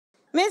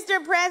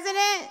Mr.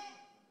 President,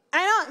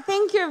 I don't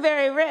think you're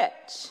very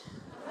rich.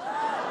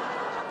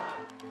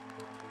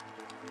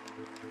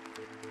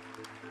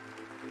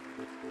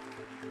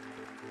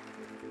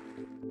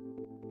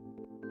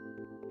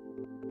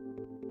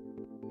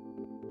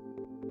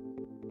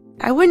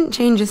 I wouldn't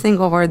change a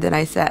single word that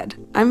I said.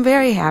 I'm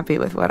very happy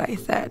with what I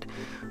said,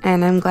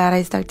 and I'm glad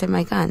I stuck to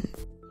my guns.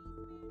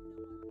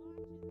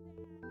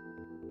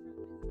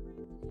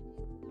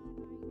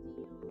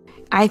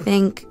 I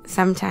think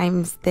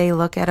sometimes they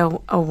look at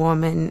a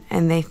woman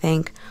and they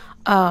think,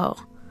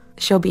 oh,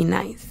 she'll be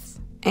nice.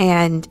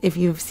 And if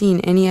you've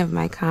seen any of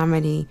my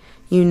comedy,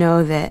 you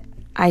know that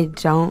I'm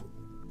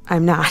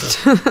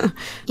not.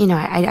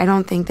 I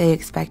don't think they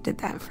expected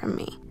that from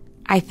me.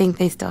 I think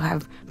they still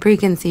have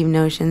preconceived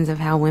notions of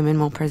how women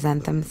will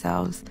present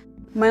themselves.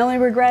 My only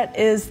regret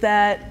is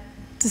that,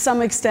 to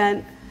some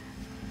extent,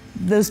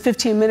 those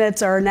 15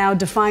 minutes are now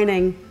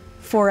defining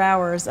 4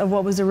 hours of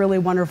what was a really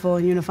wonderful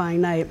and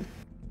unifying night.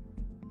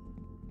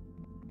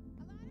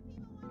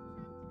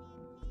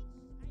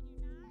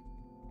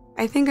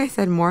 I think I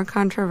said more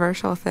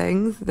controversial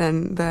things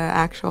than the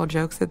actual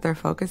jokes that they're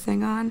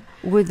focusing on.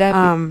 Would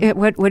that be,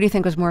 what do you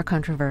think was more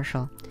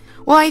controversial?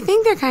 Well, I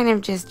think they're kind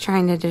of just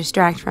trying to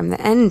distract from the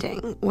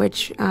ending,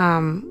 which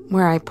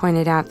where I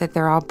pointed out that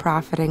they're all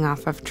profiting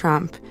off of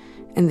Trump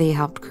and they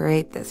helped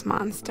create this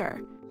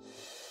monster.